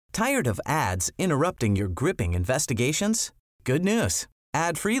Tired of ads interrupting your gripping investigations? Good news.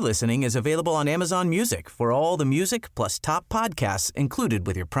 Ad-free listening is available on Amazon Music for all the music plus top podcasts included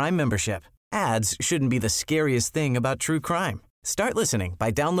with your Prime membership. Ads shouldn't be the scariest thing about true crime. Start listening by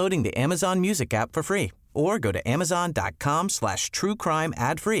downloading the Amazon Music app for free or go to amazon.com/truecrime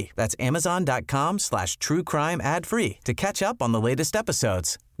ad-free. That's amazon.com/truecrime ad-free to catch up on the latest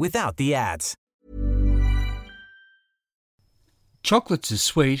episodes without the ads. Chocolates are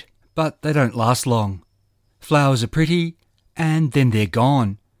sweet, but they don't last long. Flowers are pretty, and then they're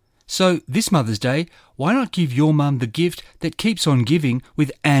gone. So this Mother's Day, why not give your mum the gift that keeps on giving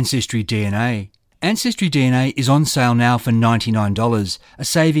with Ancestry DNA? Ancestry DNA is on sale now for $99, a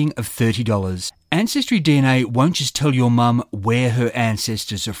saving of $30. Ancestry DNA won't just tell your mum where her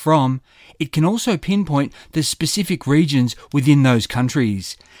ancestors are from, it can also pinpoint the specific regions within those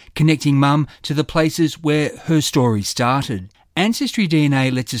countries, connecting mum to the places where her story started. Ancestry DNA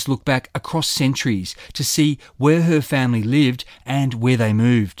lets us look back across centuries to see where her family lived and where they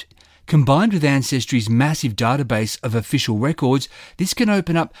moved. Combined with Ancestry's massive database of official records, this can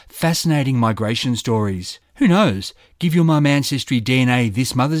open up fascinating migration stories. Who knows? Give your mum Ancestry DNA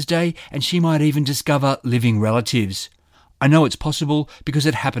this Mother's Day and she might even discover living relatives. I know it's possible because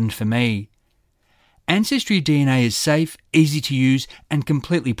it happened for me. Ancestry DNA is safe, easy to use and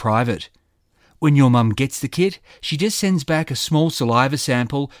completely private. When your mum gets the kit, she just sends back a small saliva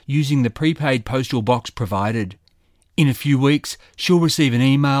sample using the prepaid postal box provided. In a few weeks, she'll receive an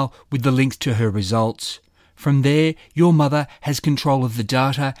email with the links to her results. From there, your mother has control of the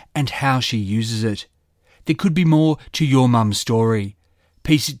data and how she uses it. There could be more to your mum's story.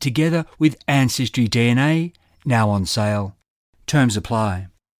 Piece it together with Ancestry DNA, now on sale. Terms apply.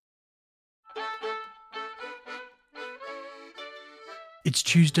 It's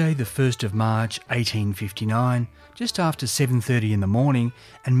Tuesday the 1st of March 1859, just after 7:30 in the morning,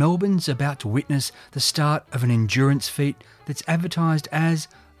 and Melbourne's about to witness the start of an endurance feat that's advertised as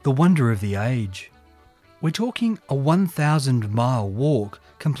the wonder of the age. We're talking a 1,000-mile walk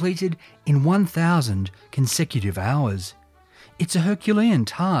completed in 1,000 consecutive hours. It's a Herculean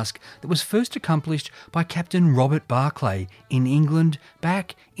task that was first accomplished by Captain Robert Barclay in England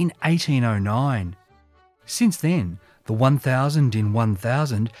back in 1809. Since then, the 1,000 in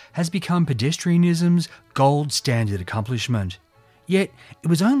 1,000 has become pedestrianism's gold standard accomplishment. Yet, it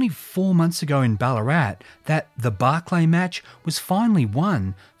was only 4 months ago in Ballarat that the Barclay match was finally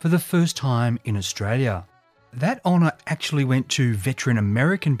won for the first time in Australia. That honour actually went to veteran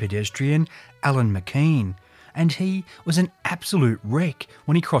American pedestrian Alan McKean, and he was an absolute wreck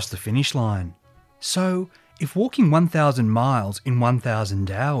when he crossed the finish line. So, if walking 1,000 miles in 1,000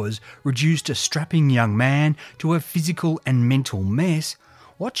 hours reduced a strapping young man to a physical and mental mess,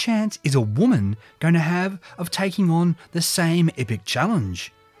 what chance is a woman going to have of taking on the same epic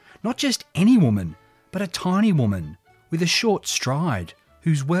challenge? Not just any woman, but a tiny woman with a short stride,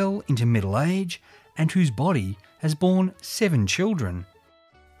 who's well into middle age and whose body has borne 7 children.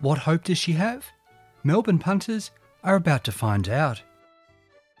 What hope does she have? Melbourne punters are about to find out.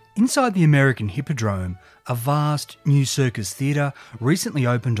 Inside the American Hippodrome, a vast new circus theatre recently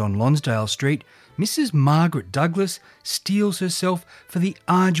opened on Lonsdale Street, Mrs. Margaret Douglas steels herself for the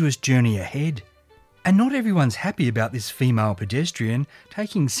arduous journey ahead. And not everyone's happy about this female pedestrian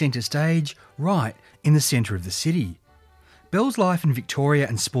taking centre stage right in the centre of the city. Bell's Life in Victoria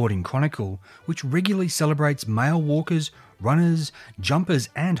and Sporting Chronicle, which regularly celebrates male walkers, runners, jumpers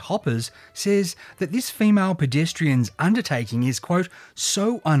and hoppers, says that this female pedestrian's undertaking is, quote,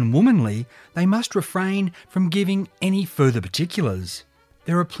 so unwomanly they must refrain from giving any further particulars.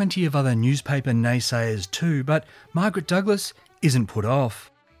 There are plenty of other newspaper naysayers too, but Margaret Douglas isn't put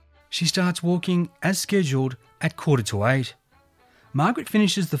off. She starts walking as scheduled at 7:45. Margaret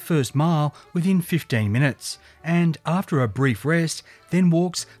finishes the first mile within 15 minutes and, after a brief rest, then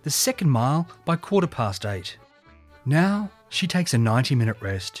walks the second mile by 8:15. Now she takes a 90-minute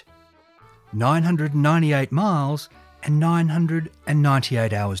rest. 998 miles and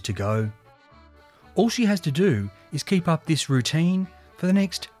 998 hours to go. All she has to do is keep up this routine for the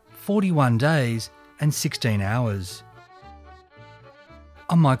next 41 days and 16 hours.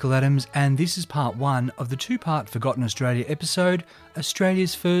 I'm Michael Adams, and this is part 1 of the 2-part Forgotten Australia episode,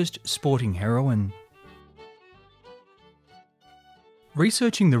 Australia's First Sporting Heroine.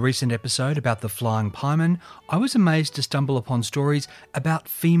 Researching the recent episode about the flying pieman, I was amazed to stumble upon stories about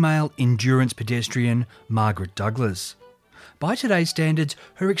female endurance pedestrian Margaret Douglas. By today's standards,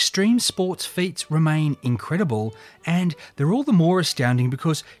 her extreme sports feats remain incredible, and they're all the more astounding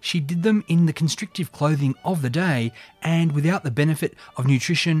because she did them in the constrictive clothing of the day and without the benefit of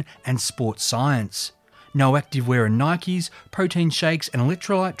nutrition and sports science. No activewear and Nikes, protein shakes and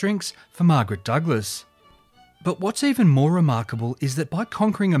electrolyte drinks for Margaret Douglas. But what's even more remarkable is that by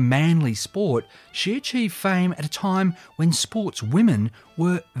conquering a manly sport, she achieved fame at a time when sports women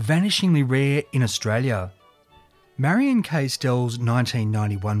were vanishingly rare in Australia. Marion K. Stell's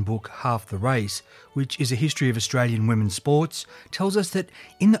 1991 book Half the Race, which is a history of Australian women's sports, tells us that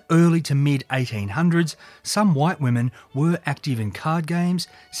in the early to mid-1800s, some white women were active in card games,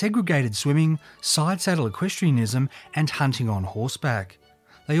 segregated swimming, side-saddle equestrianism and hunting on horseback.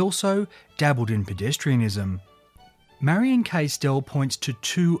 They also dabbled in pedestrianism. Marion K. Stell points to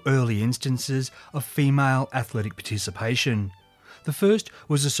two early instances of female athletic participation. The first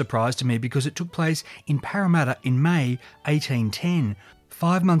was a surprise to me because it took place in Parramatta in May 1810,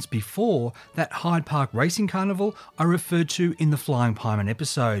 5 months before that Hyde Park Racing Carnival I referred to in the Flying Pieman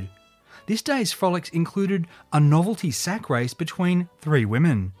episode. This day's frolics included a novelty sack race between 3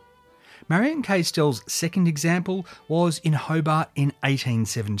 women. Marion K. Stell's second example was in Hobart in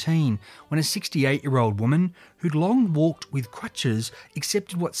 1817, when a 68-year-old woman who'd long walked with crutches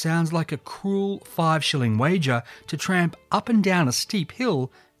accepted what sounds like a cruel 5-shilling wager to tramp up and down a steep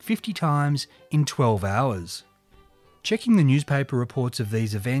hill 50 times in 12 hours. Checking the newspaper reports of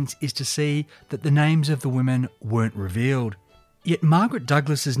these events is to see that the names of the women weren't revealed. Yet Margaret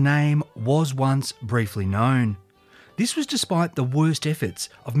Douglas's name was once briefly known. This was despite the worst efforts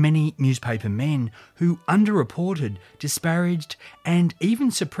of many newspaper men who underreported, disparaged and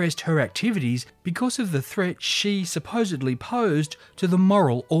even suppressed her activities because of the threat she supposedly posed to the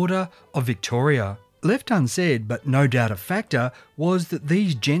moral order of Victoria. Left unsaid, but no doubt a factor, was that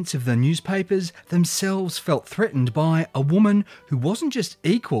these gents of the newspapers themselves felt threatened by a woman who wasn't just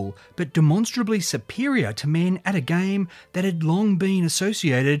equal, but demonstrably superior to men at a game that had long been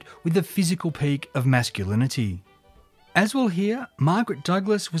associated with the physical peak of masculinity. As we'll hear, Margaret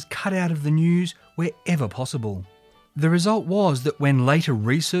Douglas was cut out of the news wherever possible. The result was that when later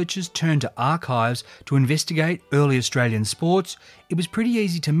researchers turned to archives to investigate early Australian sports, it was pretty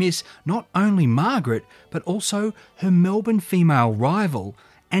easy to miss not only Margaret, but also her Melbourne female rival,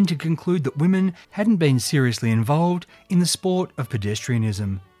 and to conclude that women hadn't been seriously involved in the sport of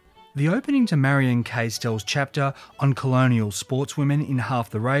pedestrianism. The opening to Marion K. Stell's chapter on colonial sportswomen in Half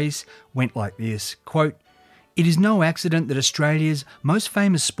the Race went like this, quote, "It is no accident that Australia's most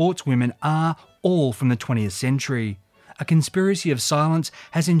famous sportswomen are all from the 20th century. A conspiracy of silence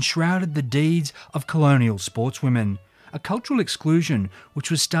has enshrouded the deeds of colonial sportswomen, a cultural exclusion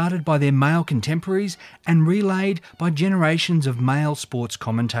which was started by their male contemporaries and relayed by generations of male sports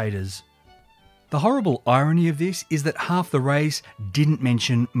commentators." The horrible irony of this is that Half the Race didn't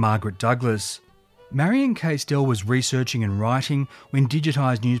mention Margaret Douglas. Marion K. Stell was researching and writing when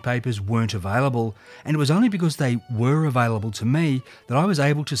digitised newspapers weren't available, and it was only because they were available to me that I was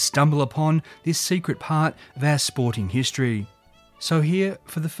able to stumble upon this secret part of our sporting history. So here,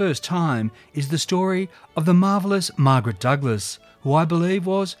 for the first time, is the story of the marvellous Margaret Douglas, who I believe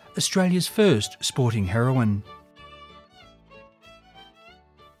was Australia's first sporting heroine.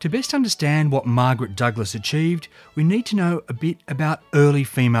 To best understand what Margaret Douglas achieved, we need to know a bit about early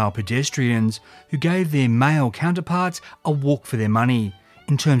female pedestrians who gave their male counterparts a walk for their money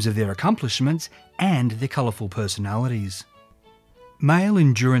in terms of their accomplishments and their colourful personalities. Male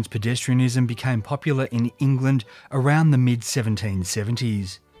endurance pedestrianism became popular in England around the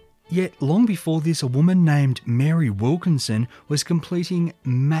mid-1770s. Yet long before this, a woman named Mary Wilkinson was completing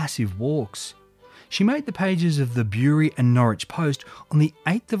massive walks. She made the pages of the Bury and Norwich Post on the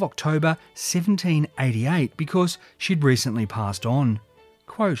 8th of October 1788 because she'd recently passed on.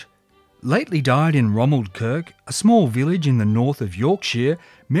 Quote, "Lately died in Romaldkirk, a small village in the north of Yorkshire,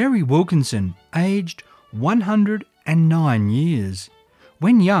 Mary Wilkinson, aged 109 years.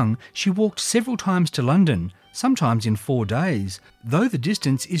 When young, she walked several times to London, sometimes in 4 days, though the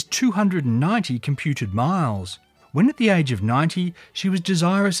distance is 290 computed miles. When at the age of 90, she was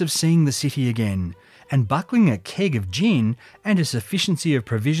desirous of seeing the city again, and buckling a keg of gin and a sufficiency of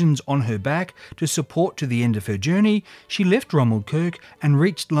provisions on her back to support to the end of her journey, she left Romaldkirk and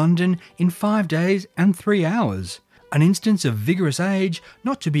reached London in 5 days and 3 hours, an instance of vigorous age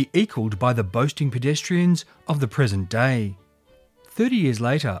not to be equalled by the boasting pedestrians of the present day." 30 years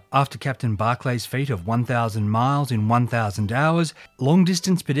later, after Captain Barclay's feat of 1,000 miles in 1,000 hours,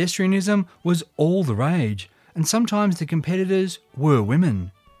 long-distance pedestrianism was all the rage, and sometimes the competitors were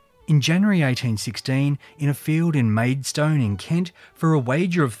women. In January 1816, in a field in Maidstone in Kent, for a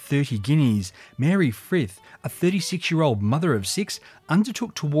wager of 30 guineas, Mary Frith, a 36-year-old mother of 6,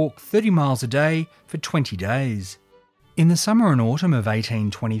 undertook to walk 30 miles a day for 20 days. In the summer and autumn of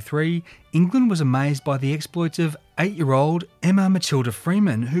 1823, England was amazed by the exploits of 8-year-old Emma Matilda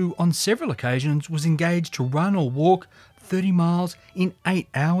Freeman, who on several occasions was engaged to run or walk 30 miles in 8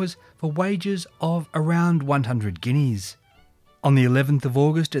 hours for wages of around 100 guineas. On the 11th of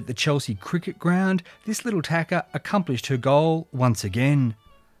August at the Chelsea Cricket Ground, this little tacker accomplished her goal once again.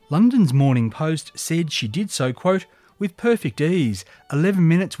 London's Morning Post said she did so, quote, with perfect ease, 11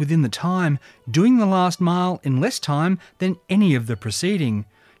 minutes within the time, doing the last mile in less time than any of the preceding.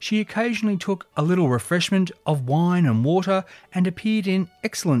 She occasionally took a little refreshment of wine and water and appeared in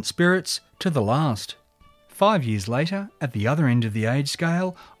excellent spirits to the last. 5 years later, at the other end of the age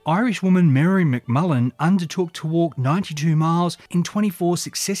scale, Irish woman Mary McMullen undertook to walk 92 miles in 24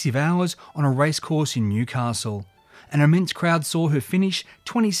 successive hours on a racecourse in Newcastle. An immense crowd saw her finish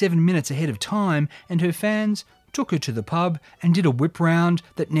 27 minutes ahead of time, and her fans took her to the pub and did a whip round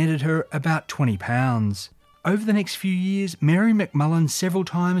that netted her about £20. Over the next few years, Mary McMullen several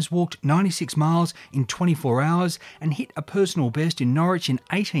times walked 96 miles in 24 hours and hit a personal best in Norwich in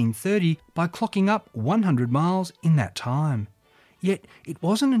 1830 by clocking up 100 miles in that time. Yet it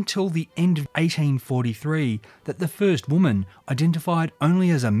wasn't until the end of 1843 that the first woman, identified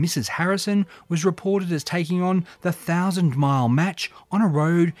only as a Mrs. Harrison, was reported as taking on the 1,000-mile match on a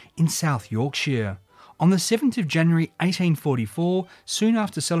road in South Yorkshire. On the 7th of January 1844, soon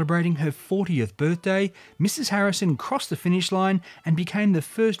after celebrating her 40th birthday, Mrs. Harrison crossed the finish line and became the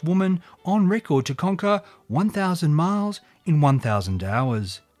first woman on record to conquer 1,000 miles in 1,000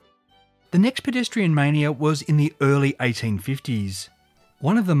 hours. The next pedestrian mania was in the early 1850s.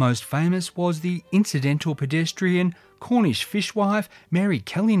 One of the most famous was the incidental pedestrian Cornish fishwife Mary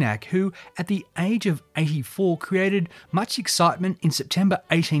Kelleynack, who at the age of 84 created much excitement in September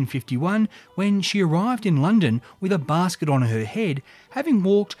 1851 when she arrived in London with a basket on her head, having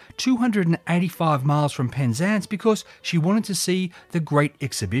walked 285 miles from Penzance because she wanted to see the Great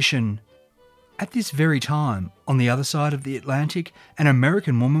Exhibition. At this very time, on the other side of the Atlantic, an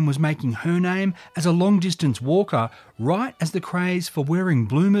American woman was making her name as a long-distance walker right as the craze for wearing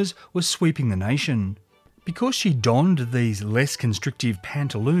bloomers was sweeping the nation. Because she donned these less constrictive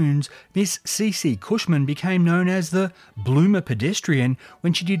pantaloons, Miss C.C. Cushman became known as the Bloomer Pedestrian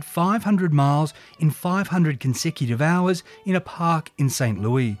when she did 500 miles in 500 consecutive hours in a park in St.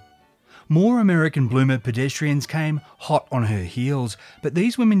 Louis. More American bloomer pedestrians came hot on her heels, but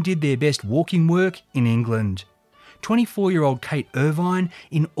these women did their best walking work in England. 24-year-old Kate Irvine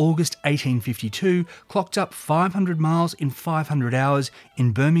in August 1852 clocked up 500 miles in 500 hours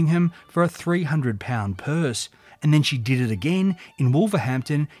in Birmingham for a £300 purse, and then she did it again in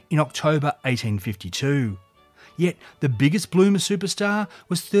Wolverhampton in October 1852. Yet the biggest bloomer superstar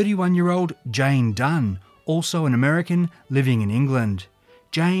was 31-year-old Jane Dunn, also an American living in England.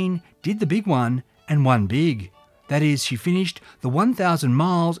 Jane did the big one and won big. That is, she finished the 1,000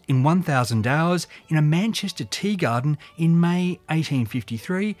 miles in 1,000 hours in a Manchester tea garden in May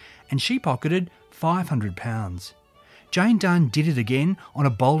 1853, and she pocketed £500. Jane Dunn did it again on a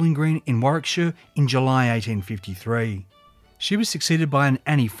bowling green in Warwickshire in July 1853. She was succeeded by an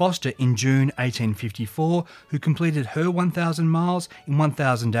Annie Foster in June 1854, who completed her 1,000 miles in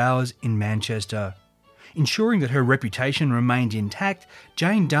 1,000 hours in Manchester. Ensuring that her reputation remained intact,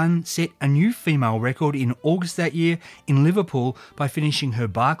 Jane Dunn set a new female record in August that year in Liverpool by finishing her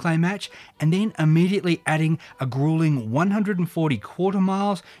Barclay match and then immediately adding a gruelling 140 quarter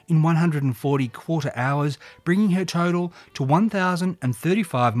miles in 140 quarter hours, bringing her total to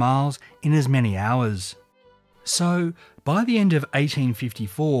 1,035 miles in as many hours. So, by the end of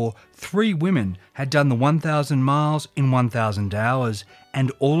 1854, 3 women had done the 1,000 miles in 1,000 hours,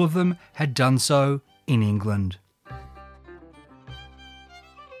 and all of them had done so in England.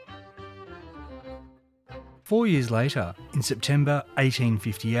 4 years later, in September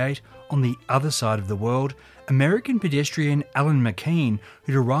 1858, on the other side of the world, American pedestrian Alan McKean,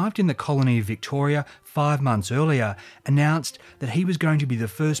 who'd arrived in the colony of Victoria 5 months earlier, announced that he was going to be the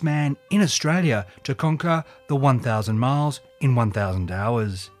first man in Australia to conquer the 1,000 miles in 1,000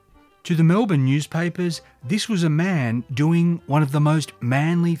 hours. To the Melbourne newspapers, this was a man doing one of the most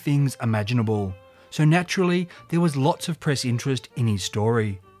manly things imaginable. So naturally, there was lots of press interest in his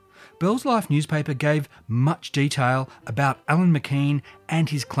story. Bell's Life newspaper gave much detail about Alan McKean and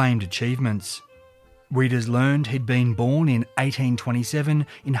his claimed achievements. Readers learned he'd been born in 1827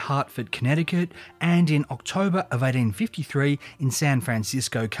 in Hartford, Connecticut, and in October of 1853 in San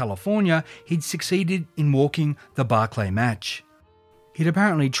Francisco, California, he'd succeeded in walking the Barclay match. He'd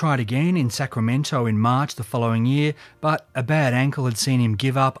apparently tried again in Sacramento in March the following year, but a bad ankle had seen him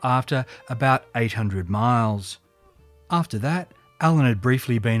give up after about 800 miles. After that, Alan had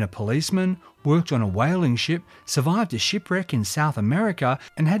briefly been a policeman, worked on a whaling ship, survived a shipwreck in South America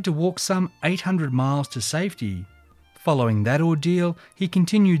and had to walk some 800 miles to safety. Following that ordeal, he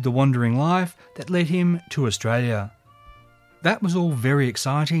continued the wandering life that led him to Australia. That was all very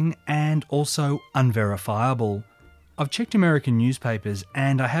exciting and also unverifiable. I've checked American newspapers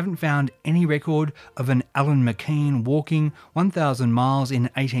and I haven't found any record of an Alan McKean walking 1,000 miles in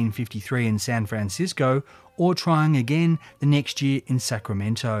 1853 in San Francisco or trying again the next year in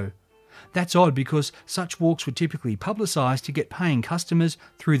Sacramento. That's odd because such walks were typically publicised to get paying customers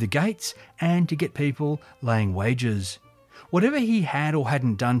through the gates and to get people laying wages. Whatever he had or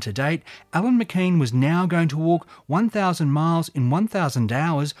hadn't done to date, Alan McKean was now going to walk 1,000 miles in 1,000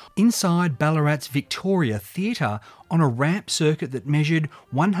 hours inside Ballarat's Victoria Theatre on a ramp circuit that measured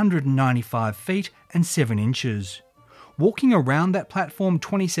 195 feet and 7 inches. Walking around that platform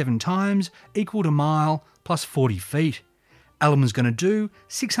 27 times equaled a mile plus 40 feet. Alan was going to do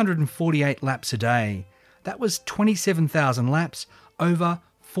 648 laps a day. That was 27,000 laps over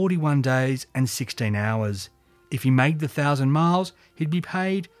 41 days and 16 hours. If he made the 1,000 miles, he'd be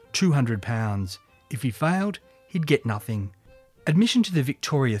paid £200. If he failed, he'd get nothing. Admission to the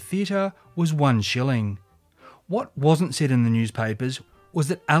Victoria Theatre was £1. What wasn't said in the newspapers was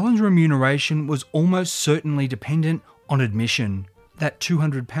that Alan's remuneration was almost certainly dependent on admission. That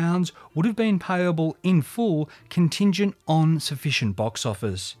 £200 would have been payable in full, contingent on sufficient box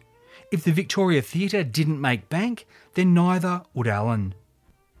office. If the Victoria Theatre didn't make bank, then neither would Alan.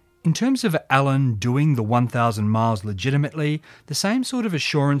 In terms of Alan doing the 1,000 miles legitimately, the same sort of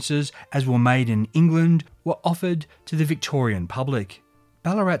assurances as were made in England were offered to the Victorian public.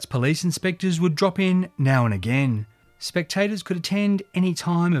 Ballarat's police inspectors would drop in now and again. Spectators could attend any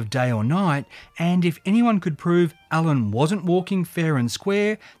time of day or night, and if anyone could prove Alan wasn't walking fair and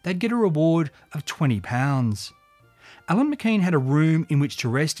square, they'd get a reward of £20. Alan McKean had a room in which to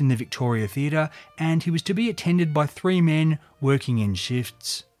rest in the Victoria Theatre, and he was to be attended by 3 men working in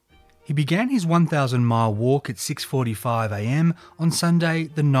shifts. He began his 1,000-mile walk at 6:45am on Sunday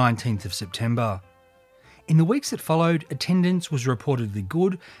the 19th of September. In the weeks that followed, attendance was reportedly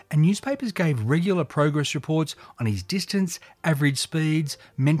good and newspapers gave regular progress reports on his distance, average speeds,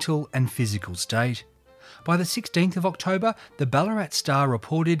 mental and physical state. By the 16th of October, the Ballarat Star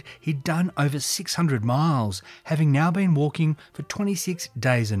reported he'd done over 600 miles, having now been walking for 26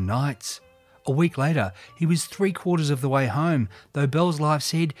 days and nights. A week later, he was 3/4 of the way home, though Bell's Life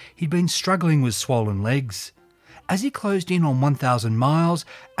said he'd been struggling with swollen legs. As he closed in on 1,000 miles,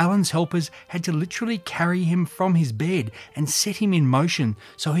 Alan's helpers had to literally carry him from his bed and set him in motion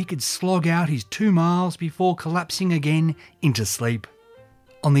so he could slog out his 2 miles before collapsing again into sleep.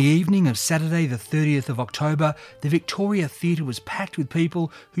 On the evening of Saturday the 30th of October, the Victoria Theatre was packed with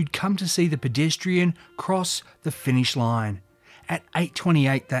people who'd come to see the pedestrian cross the finish line. At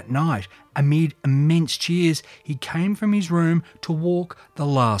 8:28 that night, amid immense cheers, he came from his room to walk the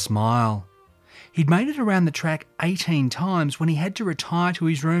last mile. He'd made it around the track 18 times when he had to retire to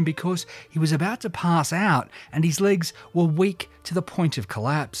his room because he was about to pass out and his legs were weak to the point of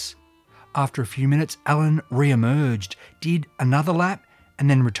collapse. After a few minutes, Alan re-emerged, did another lap and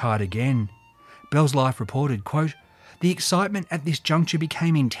then retired again. Bell's Life reported, quote, "The excitement at this juncture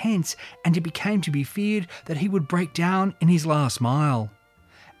became intense and it became to be feared that he would break down in his last mile."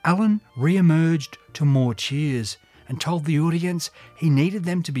 Alan re-emerged to more cheers and told the audience he needed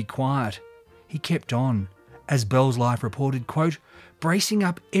them to be quiet. He kept on. As Bell's Life reported, quote, "Bracing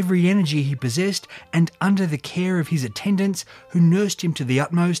up every energy he possessed and under the care of his attendants who nursed him to the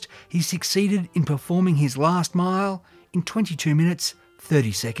utmost, he succeeded in performing his last mile in 22 minutes,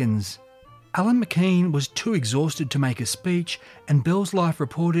 30 seconds. Alan McKean was too exhausted to make a speech and Bell's Life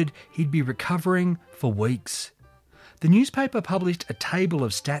reported he'd be recovering for weeks. The newspaper published a table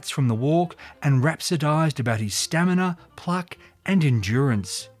of stats from the walk and rhapsodised about his stamina, pluck and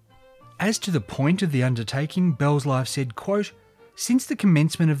endurance. As to the point of the undertaking, Bell's Life said, quote, "Since the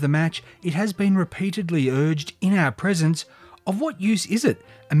commencement of the match, it has been repeatedly urged in our presence, of what use is it,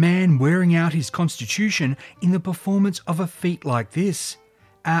 a man wearing out his constitution in the performance of a feat like this?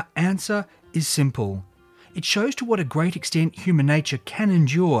 Our answer is simple. It shows to what a great extent human nature can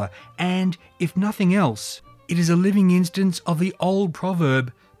endure, and, if nothing else, it is a living instance of the old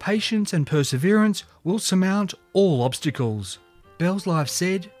proverb, patience and perseverance will surmount all obstacles." Bell's Life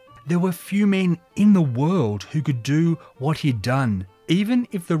said, "There were few men in the world who could do what he'd done, even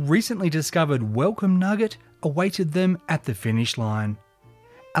if the recently discovered welcome nugget awaited them at the finish line."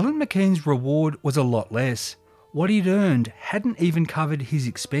 Alan McKean's reward was a lot less. What he'd earned hadn't even covered his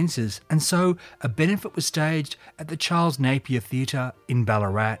expenses, and so a benefit was staged at the Charles Napier Theatre in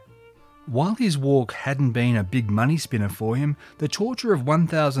Ballarat. While his walk hadn't been a big money spinner for him, the torture of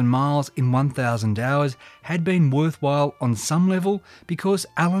 1,000 miles in 1,000 hours had been worthwhile on some level because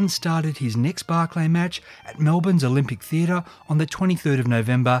Allen started his next Barclay match at Melbourne's Olympic Theatre on the 23rd of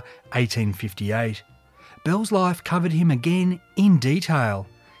November 1858. Bell's Life covered him again in detail.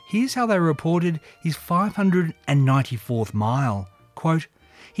 Here's how they reported his 594th mile. Quote,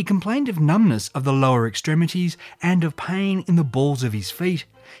 "He complained of numbness of the lower extremities and of pain in the balls of his feet.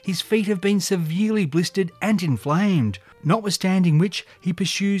 His feet have been severely blistered and inflamed, notwithstanding which he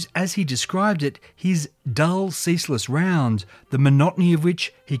pursues, as he described it, his dull, ceaseless round, the monotony of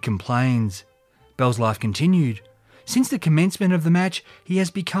which he complains." Bell's Life continued, "Since the commencement of the match, he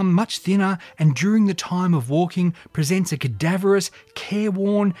has become much thinner and during the time of walking presents a cadaverous,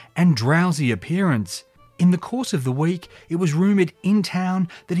 careworn and drowsy appearance. In the course of the week, it was rumoured in town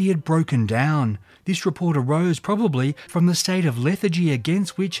that he had broken down. This report arose probably from the state of lethargy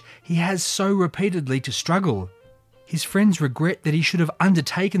against which he has so repeatedly to struggle. His friends regret that he should have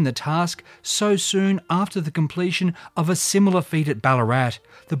undertaken the task so soon after the completion of a similar feat at Ballarat,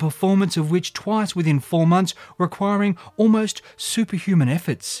 the performance of which twice within 4 months, requiring almost superhuman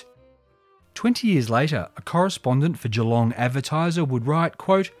efforts." 20 years later, a correspondent for Geelong Advertiser would write,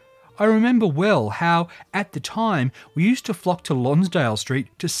 quote, "I remember well how, at the time, we used to flock to Lonsdale Street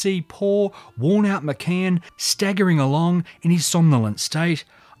to see poor, worn-out McKeon staggering along in his somnolent state,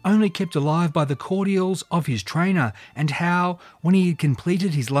 only kept alive by the cordials of his trainer, and how, when he had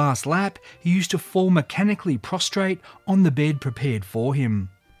completed his last lap, he used to fall mechanically prostrate on the bed prepared for him."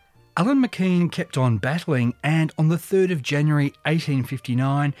 Allen McKean kept on battling, and on the 3rd of January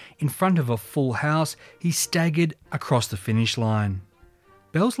 1859, in front of a full house, he staggered across the finish line.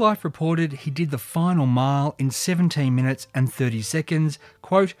 Bell's Life reported he did the final mile in 17 minutes and 30 seconds,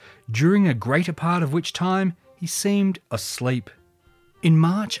 quote, "during a greater part of which time he seemed asleep." In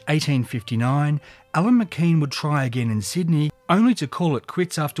March 1859, Allen McKean would try again in Sydney, only to call it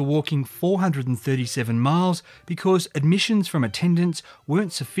quits after walking 437 miles because admissions from attendants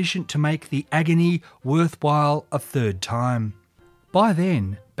weren't sufficient to make the agony worthwhile a third time. By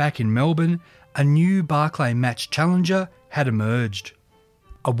then, back in Melbourne, a new Barclay match challenger had emerged.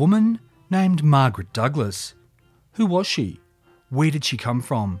 A woman named Margaret Douglas. Who was she? Where did she come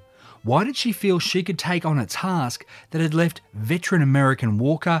from? Why did she feel she could take on a task that had left veteran American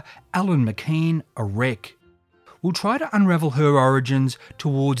walker Allen McKean a wreck? We'll try to unravel her origins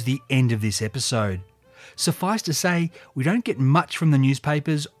towards the end of this episode. Suffice to say, we don't get much from the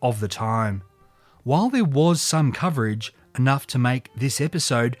newspapers of the time. While there was some coverage, enough to make this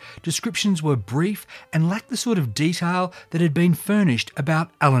episode, descriptions were brief and lacked the sort of detail that had been furnished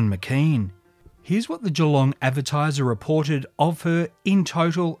about Allen McKean. Here's what the Geelong Advertiser reported of her in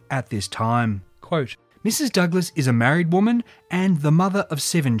total at this time. Quote, "Mrs. Douglas is a married woman and the mother of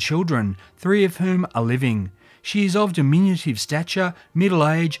 7 children, 3 of whom are living. She is of diminutive stature, middle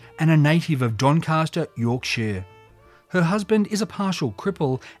age, and a native of Doncaster, Yorkshire. Her husband is a partial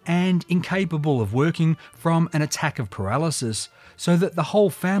cripple and incapable of working from an attack of paralysis, so that the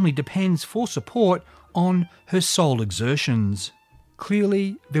whole family depends for support on her sole exertions."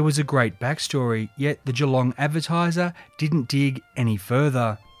 Clearly, there was a great backstory, yet the Geelong Advertiser didn't dig any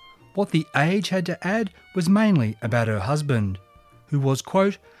further. What the Age had to add was mainly about her husband, who was,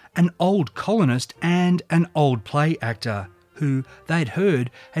 quote, "an old colonist and an old play actor," who, they'd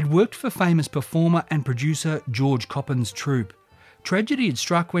heard, had worked for famous performer and producer George Coppin's troupe. Tragedy had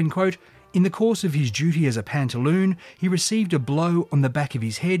struck when, quote, "in the course of his duty as a pantaloon, he received a blow on the back of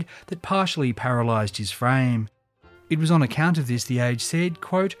his head that partially paralysed his frame. It was on account of this," the Age said,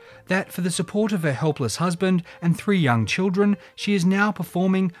 quote, "that for the support of her helpless husband and 3 young children, she is now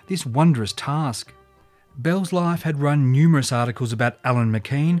performing this wondrous task." Bell's Life had run numerous articles about Allen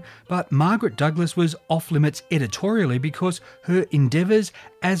McKean, but Margaret Douglas was off-limits editorially because her endeavours,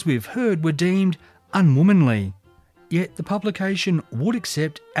 as we've heard, were deemed unwomanly. Yet the publication would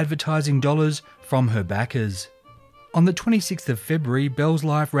accept advertising dollars from her backers. On the 26th of February, Bell's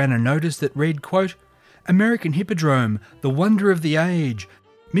Life ran a notice that read, quote, "American Hippodrome, the wonder of the age.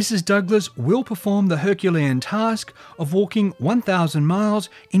 Mrs. Douglas will perform the Herculean task of walking 1,000 miles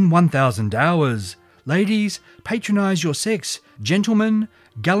in 1,000 hours. Ladies, patronise your sex. Gentlemen,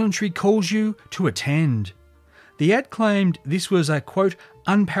 gallantry calls you to attend." The ad claimed this was a, quote,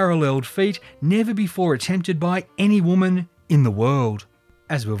 "unparalleled feat never before attempted by any woman in the world."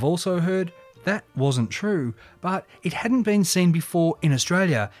 As we've also heard, that wasn't true, but it hadn't been seen before in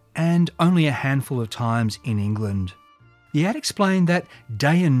Australia and only a handful of times in England. The ad explained that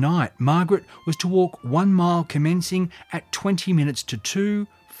day and night Margaret was to walk 1 mile commencing at 20 minutes to 2,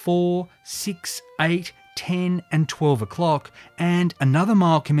 4, 6, 8, 10 and 12 o'clock, and another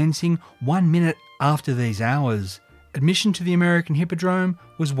mile commencing 1 minute after these hours. Admission to the American Hippodrome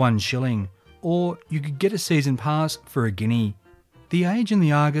was $1, or you could get a season pass for a guinea. The Age and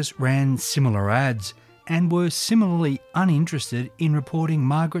the Argus ran similar ads, and were similarly uninterested in reporting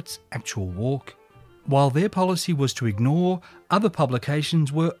Margaret's actual walk. While their policy was to ignore, other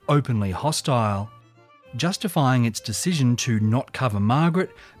publications were openly hostile. Justifying its decision to not cover Margaret,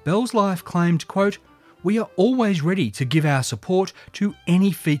 Bell's Life claimed, quote, "We are always ready to give our support to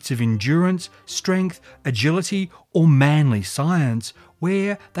any feats of endurance, strength, agility or manly science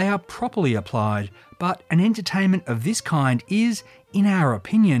where they are properly applied, but an entertainment of this kind is, in our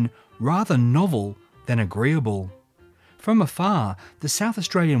opinion, rather novel than agreeable." From afar, the South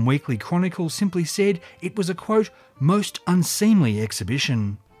Australian Weekly Chronicle simply said it was a, quote, "most unseemly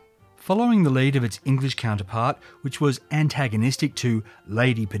exhibition." Following the lead of its English counterpart, which was antagonistic to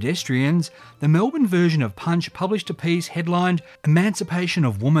lady pedestrians, the Melbourne version of Punch published a piece headlined "Emancipation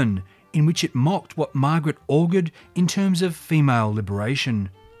of Woman," in which it mocked what Margaret augured in terms of female liberation.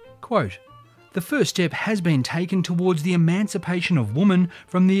 Quote, "The first step has been taken towards the emancipation of woman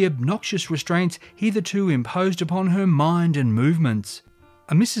from the obnoxious restraints hitherto imposed upon her mind and movements.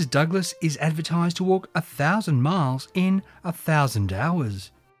 A Mrs. Douglas is advertised to walk 1,000 miles in 1,000 hours.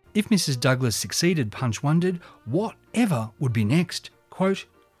 If Mrs. Douglas succeeded, Punch wondered, whatever would be next? Quote,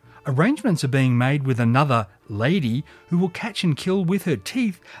 arrangements are being made with another lady who will catch and kill with her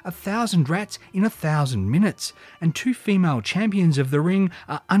teeth 1,000 rats in 1,000 minutes, and 2 female champions of the ring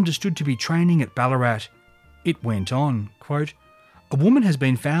are understood to be training at Ballarat." It went on, quote, "A woman has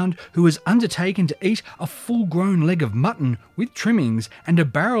been found who has undertaken to eat a full-grown leg of mutton with trimmings and a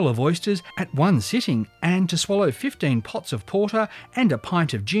barrel of oysters at one sitting, and to swallow 15 pots of porter and a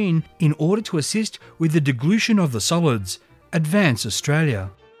pint of gin in order to assist with the deglution of the solids. Advance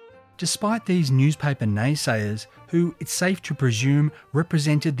Australia." Despite these newspaper naysayers, who it's safe to presume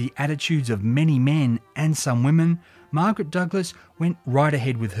represented the attitudes of many men and some women, Margaret Douglas went right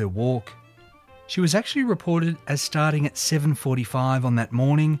ahead with her walk. She was actually reported as starting at 7:45 on that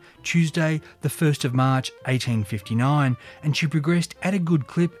morning, Tuesday, the 1st of March 1859, and she progressed at a good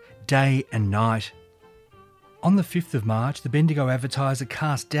clip day and night. On the 5th of March, the Bendigo Advertiser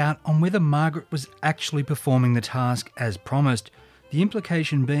cast doubt on whether Margaret was actually performing the task as promised, the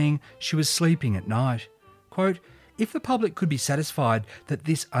implication being she was sleeping at night. Quote, "If the public could be satisfied that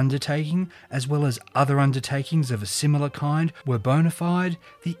this undertaking, as well as other undertakings of a similar kind, were bona fide,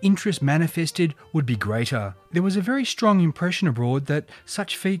 the interest manifested would be greater. There was a very strong impression abroad that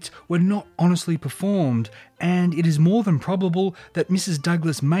such feats were not honestly performed, and it is more than probable that Mrs.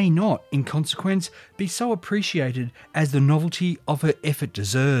 Douglas may not, in consequence, be so appreciated as the novelty of her effort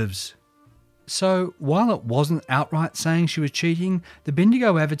deserves." So, while it wasn't outright saying she was cheating, the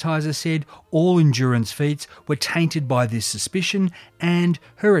Bendigo Advertiser said all endurance feats were tainted by this suspicion and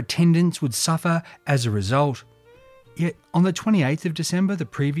her attendance would suffer as a result. Yet, on the 28th of December the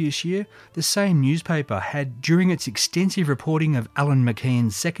previous year, the same newspaper had, during its extensive reporting of Alan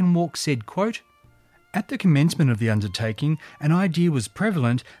McKeon's second walk, said, quote, "At the commencement of the undertaking, an idea was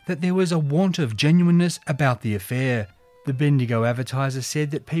prevalent that there was a want of genuineness about the affair. The Bendigo Advertiser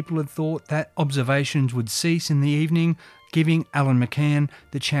said that people had thought that observations would cease in the evening, giving Alan McKeon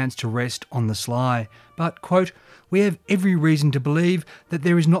the chance to rest on the sly. But, quote, we have every reason to believe that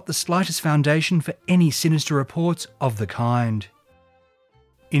there is not the slightest foundation for any sinister reports of the kind."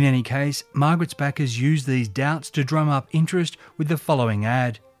 In any case, Margaret's backers used these doubts to drum up interest with the following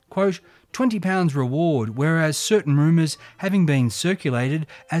ad, quote, £20 reward, whereas certain rumours having been circulated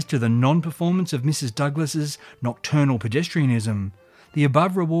as to the non-performance of Mrs. Douglas's nocturnal pedestrianism. The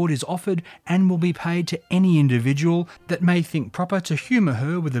above reward is offered and will be paid to any individual that may think proper to humour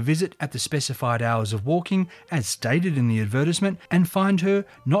her with a visit at the specified hours of walking, as stated in the advertisement, and find her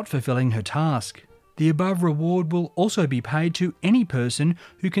not fulfilling her task. The above reward will also be paid to any person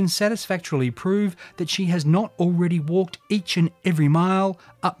who can satisfactorily prove that she has not already walked each and every mile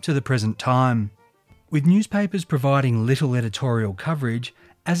up to the present time. With newspapers providing little editorial coverage,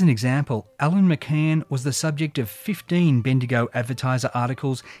 as an example, Alan McKeon was the subject of 15 Bendigo Advertiser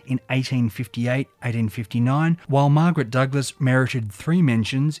articles in 1858, 1859, while Margaret Douglas merited 3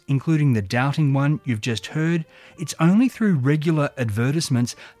 mentions, including the doubting one you've just heard. It's only through regular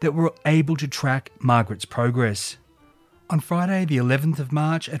advertisements that we're able to track Margaret's progress. On Friday, the 11th of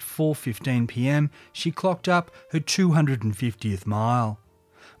March at 4:15 p.m, she clocked up her 250th mile.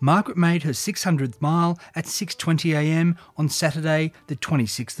 Margaret made her 600th mile at 6:20 a.m. on Saturday, the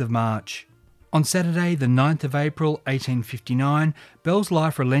 26th of March. On Saturday, the 9th of April 1859, Bell's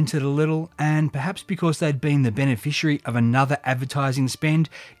Life relented a little and, perhaps because they'd been the beneficiary of another advertising spend,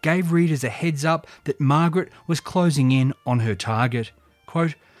 gave readers a heads up that Margaret was closing in on her target.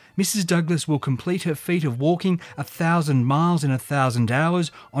 Quote, Mrs. Douglas will complete her feat of walking 1,000 miles in 1,000 hours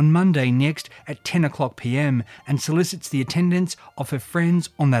on Monday next at 10 o'clock p.m. and solicits the attendance of her friends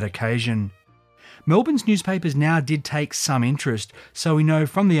on that occasion. Melbourne's newspapers now did take some interest, so we know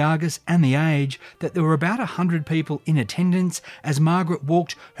from the Argus and the Age that there were about 100 people in attendance as Margaret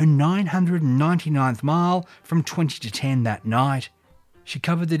walked her 999th mile from 20 to 10 that night. She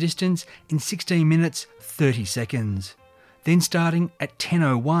covered the distance in 16 minutes 30 seconds. Then starting at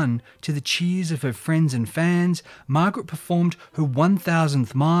 10:01 to the cheers of her friends and fans, Margaret performed her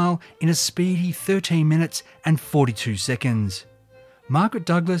 1,000th mile in a speedy 13 minutes and 42 seconds. Margaret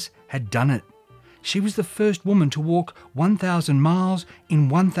Douglas had done it. She was the first woman to walk 1,000 miles in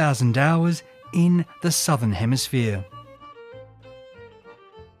 1,000 hours in the Southern Hemisphere.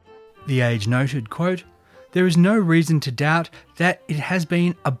 The Age noted, quote, there is no reason to doubt that it has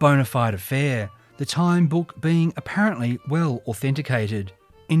been a bona fide affair, the Time book being apparently well authenticated.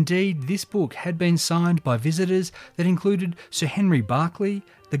 Indeed, this book had been signed by visitors that included Sir Henry Berkeley,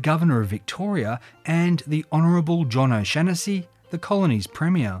 the Governor of Victoria, and the Honourable John O'Shanassy, the colony's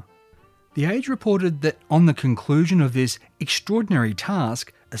Premier. The Age reported that on the conclusion of this extraordinary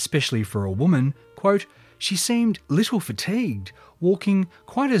task, especially for a woman, quote, she seemed little fatigued, walking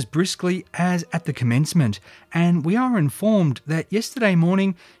quite as briskly as at the commencement, and we are informed that yesterday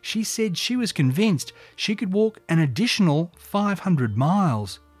morning she said she was convinced she could walk an additional 500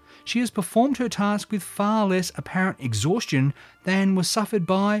 miles. She has performed her task with far less apparent exhaustion than was suffered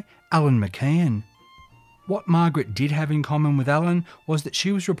by Alan McKeon. What Margaret did have in common with Alan was that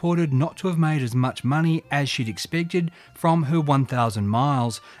she was reported not to have made as much money as she'd expected from her 1,000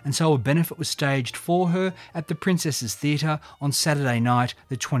 miles, and so a benefit was staged for her at the Princess's Theatre on Saturday night,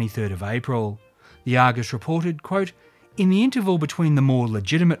 the 23rd of April. The Argus reported, quote, in the interval between the more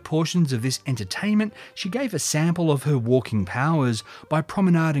legitimate portions of this entertainment, she gave a sample of her walking powers by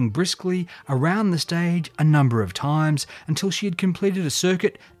promenading briskly around the stage a number of times until she had completed a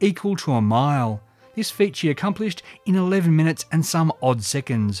circuit equal to a mile. This feat she accomplished in 11 minutes and some odd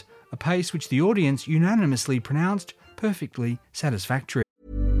seconds, a pace which the audience unanimously pronounced perfectly satisfactory.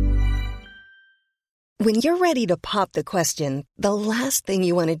 When you're ready to pop the question, the last thing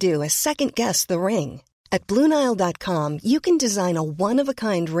you want to do is second-guess the ring. At BlueNile.com, you can design a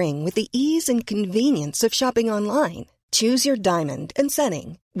one-of-a-kind ring with the ease and convenience of shopping online. Choose your diamond and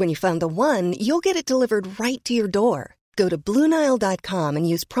setting. When you find the one, you'll get it delivered right to your door. Go to BlueNile.com and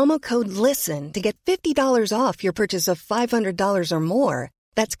use promo code LISTEN to get $50 off your purchase of $500 or more.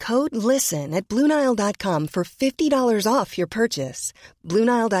 That's code LISTEN at BlueNile.com for $50 off your purchase.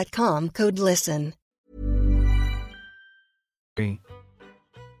 BlueNile.com, code LISTEN.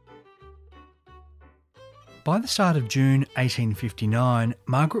 By the start of June 1859,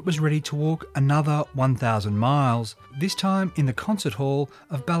 Margaret was ready to walk another 1,000 miles, this time in the concert hall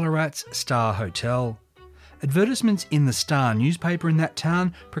of Ballarat's Star Hotel. Advertisements in the Star newspaper in that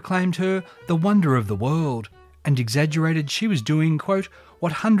town proclaimed her the wonder of the world and exaggerated she was doing, quote,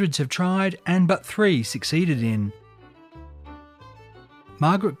 what hundreds have tried and but 3 succeeded in.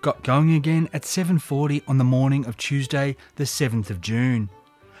 Margaret got going again at 7:40 on the morning of Tuesday, the 7th of June.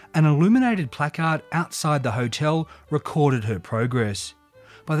 An illuminated placard outside the hotel recorded her progress.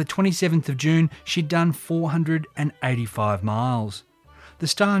 By the 27th of June, she'd done 485 miles. The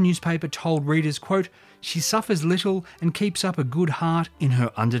Star newspaper told readers, quote, she suffers little and keeps up a good heart in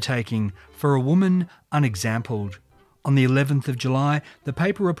her undertaking, for a woman unexampled. On the 11th of July, the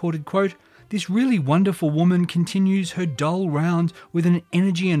paper reported, quote, this really wonderful woman continues her dull round with an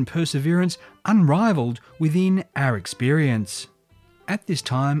energy and perseverance unrivalled within our experience. At this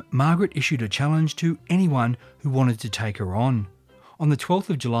time, Margaret issued a challenge to anyone who wanted to take her on. On the 12th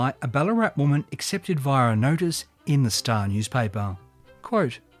of July, a Ballarat woman accepted via a notice in the Star newspaper.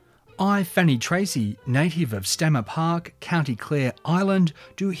 Quote, I, Fanny Tracy, native of Stammer Park, County Clare, Ireland,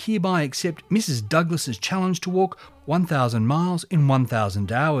 do hereby accept Mrs. Douglas's challenge to walk 1,000 miles in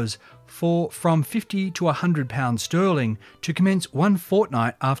 1,000 hours for from £50 to £100 sterling to commence 1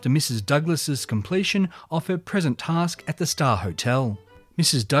 fortnight after Mrs. Douglas's completion of her present task at the Star Hotel.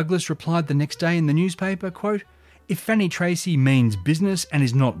 Mrs. Douglas replied the next day in the newspaper, quote, if Fanny Tracy means business and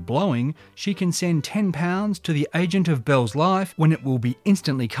is not blowing, she can send £10 to the agent of Bell's Life when it will be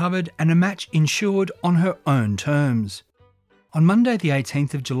instantly covered and a match insured on her own terms. On Monday the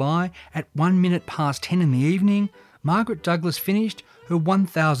 18th of July at 1 minute past 10 in the evening, Margaret Douglas finished her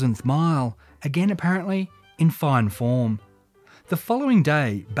 1,000th mile, again apparently in fine form. The following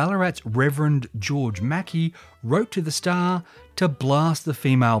day, Ballarat's Reverend George Mackey wrote to the Star to blast the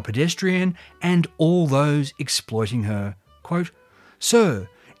female pedestrian and all those exploiting her. Quote, "Sir,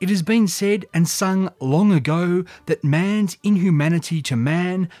 it has been said and sung long ago that man's inhumanity to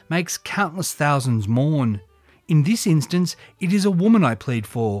man makes countless thousands mourn. In this instance, it is a woman I plead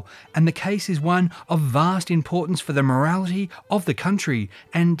for, and the case is one of vast importance for the morality of the country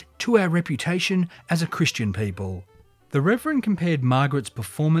and to our reputation as a Christian people." The Reverend compared Margaret's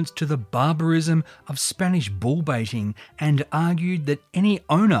performance to the barbarism of Spanish bull baiting and argued that any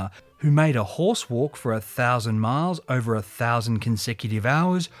owner who made a horse walk for 1,000 miles over 1,000 consecutive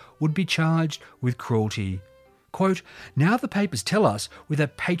hours would be charged with cruelty. Quote, "Now the papers tell us, with a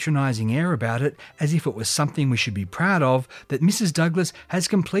patronising air about it, as if it was something we should be proud of, that Mrs. Douglas has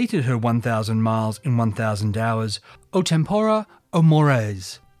completed her 1,000 miles in 1,000 hours. O tempora, o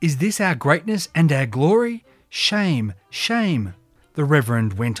mores. Is this our greatness and our glory? Shame, shame." The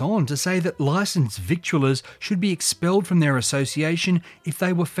Reverend went on to say that licensed victuallers should be expelled from their association if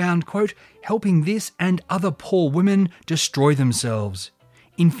they were found, quote, "helping this and other poor women destroy themselves."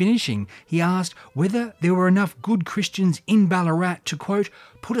 In finishing, he asked whether there were enough good Christians in Ballarat to, quote,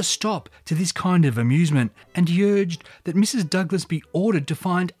 "put a stop to this kind of amusement," and he urged that Mrs. Douglas be ordered to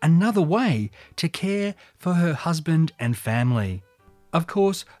find another way to care for her husband and family. Of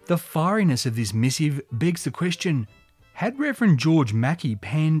course, the fieriness of this missive begs the question, had Reverend George Mackey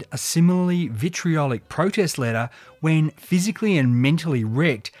penned a similarly vitriolic protest letter when physically and mentally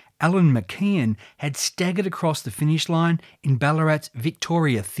wrecked Alan McKeon had staggered across the finish line in Ballarat's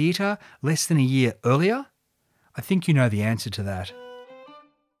Victoria Theatre less than a year earlier? I think you know the answer to that.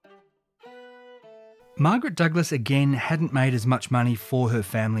 Margaret Douglas again hadn't made as much money for her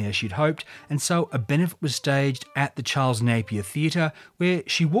family as she'd hoped, and so a benefit was staged at the Charles Napier Theatre, where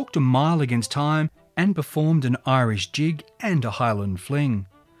she walked a mile against time and performed an Irish jig and a Highland fling.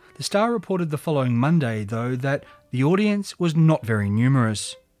 The Star reported the following Monday, though, that the audience was not very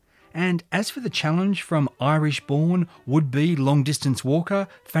numerous. And as for the challenge from Irish-born would-be long-distance walker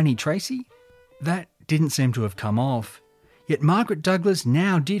Fanny Tracy, that didn't seem to have come off. Yet Margaret Douglas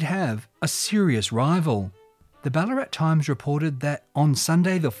now did have a serious rival. The Ballarat Times reported that on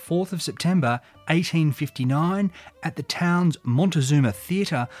Sunday the 4th of September 1859, at the town's Montezuma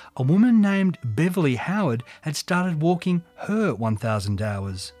Theatre, a woman named Beverly Howard had started walking her 1,000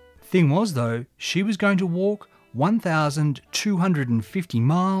 hours. Thing was, though, she was going to walk 1,250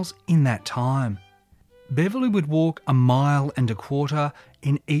 miles in that time. Beverly would walk 1.25 miles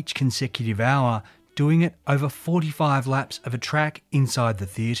in each consecutive hour, doing it over 45 laps of a track inside the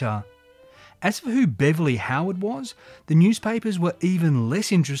theatre. As for who Beverly Howard was, the newspapers were even less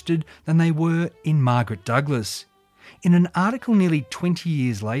interested than they were in Margaret Douglas. In an article nearly 20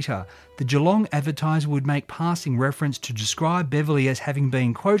 years later, the Geelong Advertiser would make passing reference to describe Beverly as having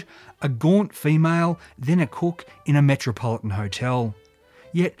been, quote, "a gaunt female, then a cook in a metropolitan hotel."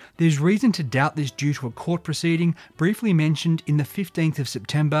 Yet there's reason to doubt this due to a court proceeding briefly mentioned in the 15th of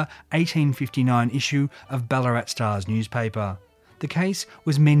September 1859 issue of Ballarat Star's newspaper. The case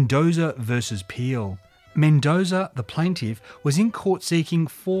was Mendoza versus Peel. Mendoza, the plaintiff, was in court seeking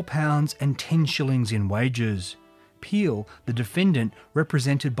 £4 and 10 shillings in wages. Peel, the defendant,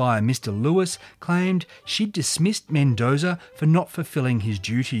 represented by a Mr. Lewis, claimed she'd dismissed Mendoza for not fulfilling his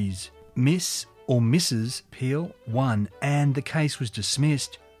duties. Miss or Mrs. Peel won, and the case was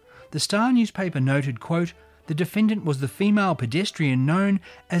dismissed. The Star newspaper noted, quote, "the defendant was the female pedestrian known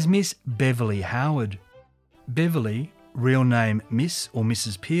as Miss Beverly Howard." Beverly, real name Miss or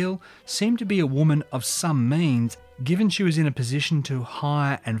Mrs. Peel, seemed to be a woman of some means, given she was in a position to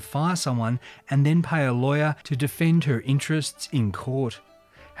hire and fire someone and then pay a lawyer to defend her interests in court.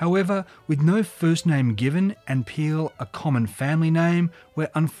 However, with no first name given and Peel a common family name,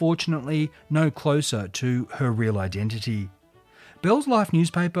 we're unfortunately no closer to her real identity. Bell's Life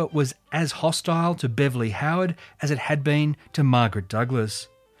newspaper was as hostile to Beverly Howard as it had been to Margaret Douglas.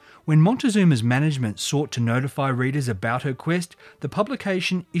 When Montezuma's management sought to notify readers about her quest, the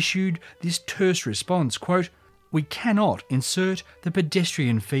publication issued this terse response, quote, "We cannot insert the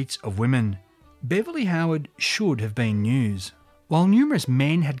pedestrian feats of women." Beverly Howard should have been news. While numerous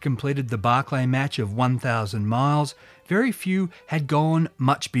men had completed the Barclay match of 1,000 miles, very few had gone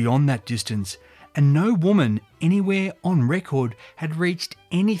much beyond that distance, and no woman anywhere on record had reached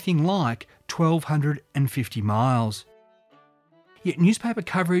anything like 1,250 miles. Yet newspaper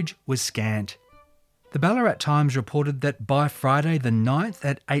coverage was scant. The Ballarat Times reported that by Friday the 9th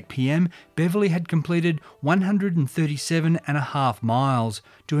at 8 p.m, Beverly had completed 137.5 miles,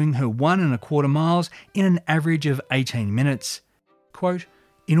 doing her 1.25 miles in an average of 18 minutes. Quote,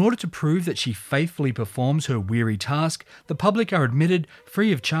 In order to prove that she faithfully performs her weary task, the public are admitted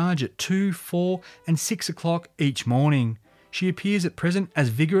free of charge at 2, 4 and 6 o'clock each morning. She appears at present as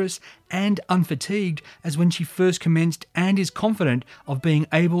vigorous and unfatigued as when she first commenced and is confident of being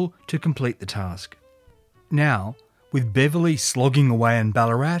able to complete the task. Now, with Beverly slogging away in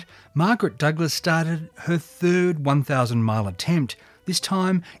Ballarat, Margaret Douglas started her third 1,000-mile attempt, this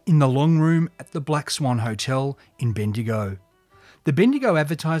time in the long room at the Black Swan Hotel in Bendigo. The Bendigo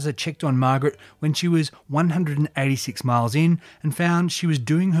Advertiser checked on Margaret when she was 186 miles in and found she was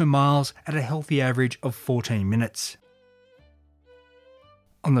doing her miles at a healthy average of 14 minutes.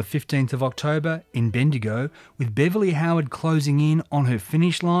 On the 15th of October in Bendigo, with Beverly Howard closing in on her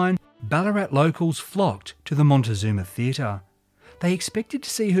finish line, Ballarat locals flocked to the Montezuma Theatre. They expected to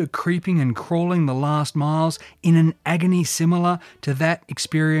see her creeping and crawling the last miles in an agony similar to that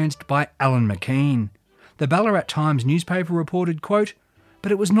experienced by Alan McKean. The Ballarat Times newspaper reported, quote,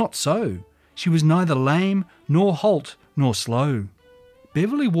 "But it was not so. She was neither lame, nor halt, nor slow."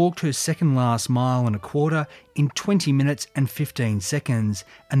 Beverly walked her second last mile and a quarter in 20 minutes and 15 seconds,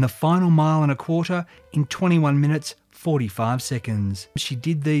 and the final mile and a quarter in 21 minutes 45 seconds. She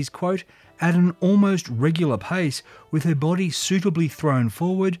did these, quote, "at an almost regular pace, with her body suitably thrown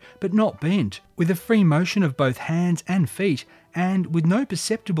forward but not bent, with a free motion of both hands and feet, and with no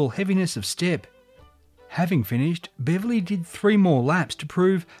perceptible heaviness of step." Having finished, Beverly did 3 more laps to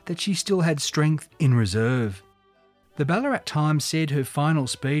prove that she still had strength in reserve. The Ballarat Times said her final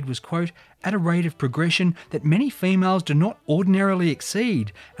speed was, quote, "at a rate of progression that many females do not ordinarily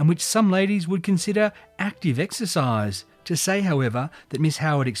exceed, and which some ladies would consider active exercise." To say, however, that Miss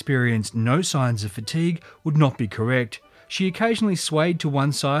Howard experienced no signs of fatigue would not be correct. She occasionally swayed to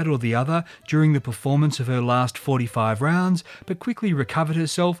one side or the other during the performance of her last 45 rounds, but quickly recovered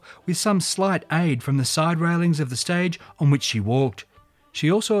herself with some slight aid from the side railings of the stage on which she walked. She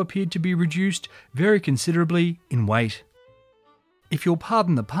also appeared to be reduced very considerably in weight. If you'll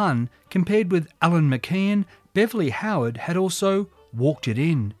pardon the pun, compared with Alan McKean, Beverly Howard had also walked it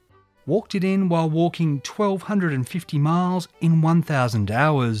in. Walked it in while walking 1,250 miles in 1,000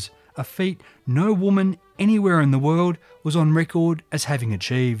 hours, a feat no woman anywhere in the world was on record as having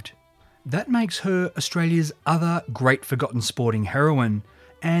achieved. That makes her Australia's other great forgotten sporting heroine,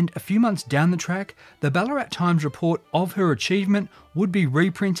 and a few months down the track, the Ballarat Times report of her achievement would be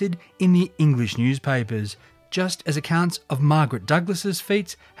reprinted in the English newspapers, just as accounts of Margaret Douglas's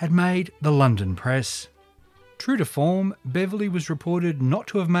feats had made the London press. True to form, Beverly was reported not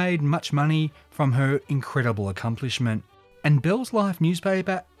to have made much money from her incredible accomplishment, and Bell's Life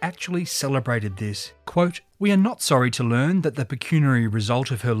newspaper actually celebrated this. Quote, "We are not sorry to learn that the pecuniary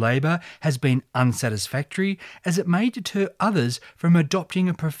result of her labour has been unsatisfactory, as it may deter others from adopting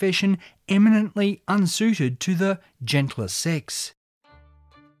a profession eminently unsuited to the gentler sex."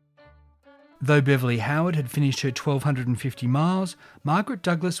 Though Beverly Howard had finished her 1,250 miles, Margaret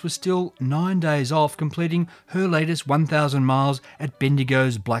Douglas was still 9 days off completing her latest 1,000 miles at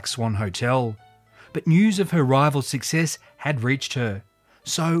Bendigo's Black Swan Hotel. But news of her rival's success had reached her.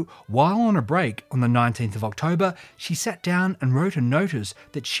 So, while on a break on the 19th of October, she sat down and wrote a notice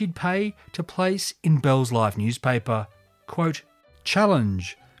that she'd pay to place in Bell's Life newspaper. Quote,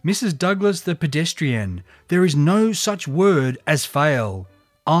 "Challenge. Mrs. Douglas the pedestrian. There is no such word as fail.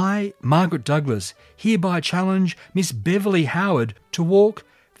 I, Margaret Douglas, hereby challenge Miss Beverly Howard to walk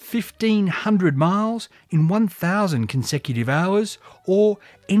 1,500 miles in 1,000 consecutive hours, or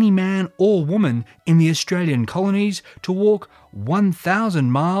any man or woman in the Australian colonies to walk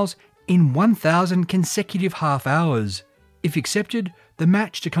 1,000 miles in 1,000 consecutive half hours. If accepted, the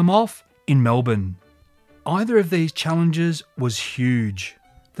match to come off in Melbourne." Either of these challenges was huge.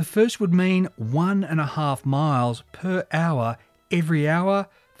 The first would mean 1.5 miles per hour every hour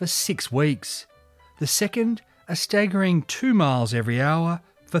for 6 weeks. The second, a staggering 2 miles every hour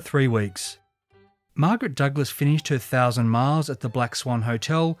for 3 weeks. Margaret Douglas finished her 1,000 miles at the Black Swan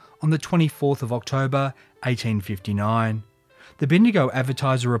Hotel on the 24th of October 1859. The Bendigo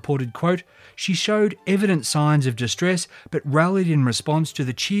Advertiser reported, quote, "She showed evident signs of distress but rallied in response to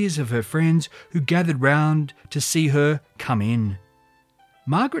the cheers of her friends who gathered round to see her come in."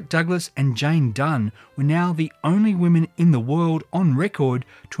 Margaret Douglas and Jane Dunn were now the only women in the world on record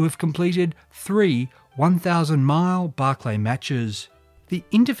to have completed 3 1,000-mile Barclay matches. The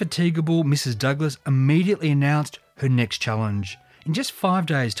indefatigable Mrs. Douglas immediately announced her next challenge. In just 5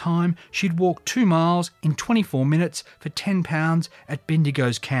 days' time, she'd walk 2 miles in 24 minutes for £10 at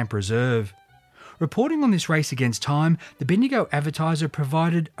Bendigo's Camp Reserve. Reporting on this race against time, the Bendigo Advertiser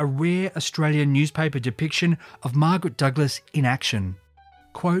provided a rare Australian newspaper depiction of Margaret Douglas in action.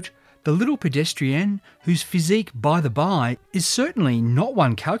 Quote, The little pedestrian, whose physique, by the by, is certainly not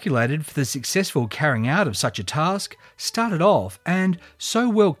one calculated for the successful carrying out of such a task, started off and so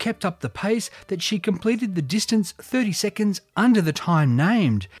well kept up the pace that she completed the distance 30 seconds under the time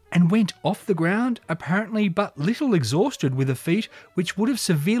named and went off the ground apparently but little exhausted with a feat which would have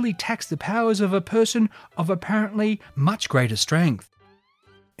severely taxed the powers of a person of apparently much greater strength.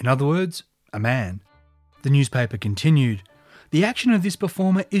 In other words, a man. The newspaper continued. The action of this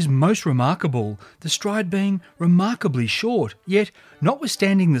performer is most remarkable, the stride being remarkably short, yet,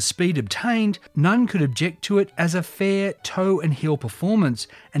 notwithstanding the speed obtained, none could object to it as a fair toe and heel performance,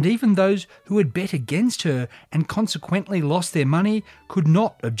 and even those who had bet against her and consequently lost their money could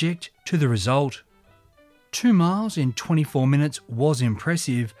not object to the result. 2 miles in 24 minutes was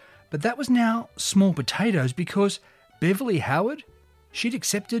impressive, but that was now small potatoes because Beverly Howard, she'd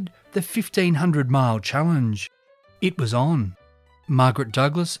accepted the 1,500-mile challenge. It was on. Margaret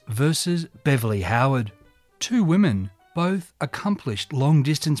Douglas versus Beverly Howard. 2 women, both accomplished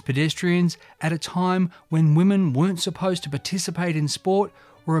long-distance pedestrians at a time when women weren't supposed to participate in sport,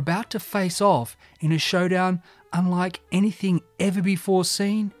 were about to face off in a showdown unlike anything ever before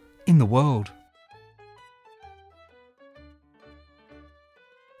seen in the world.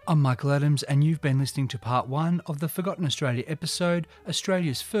 I'm Michael Adams and you've been listening to part 1 of the Forgotten Australia episode,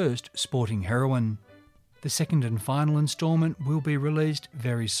 Australia's first sporting heroine. The second and final instalment will be released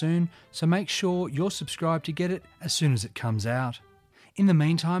very soon, so make sure you're subscribed to get it as soon as it comes out. In the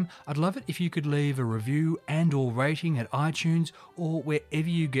meantime, I'd love it if you could leave a review and or rating at iTunes or wherever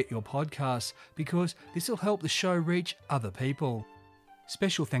you get your podcasts, because this will help the show reach other people.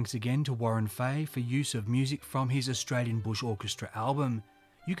 Special thanks again to Warren Fay for use of music from his Australian Bush Orchestra album.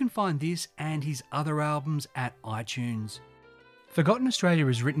 You can find this and his other albums at iTunes. Forgotten Australia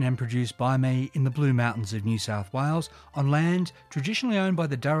is written and produced by me in the Blue Mountains of New South Wales on land traditionally owned by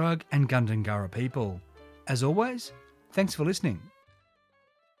the Darug and Gundungurra people. As always, thanks for listening.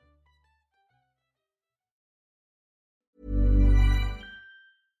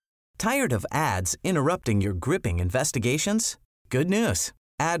 Tired of ads interrupting your gripping investigations? Good news.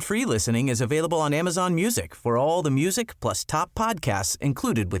 Ad-free listening is available on Amazon Music for all the music plus top podcasts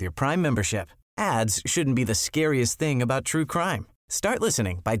included with your Prime membership. Ads shouldn't be the scariest thing about true crime. Start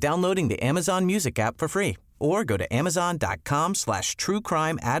listening by downloading the Amazon Music app for free or go to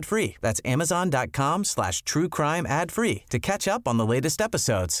amazon.com/truecrime ad-free. That's amazon.com/truecrime ad-free to catch up on the latest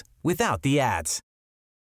episodes without the ads.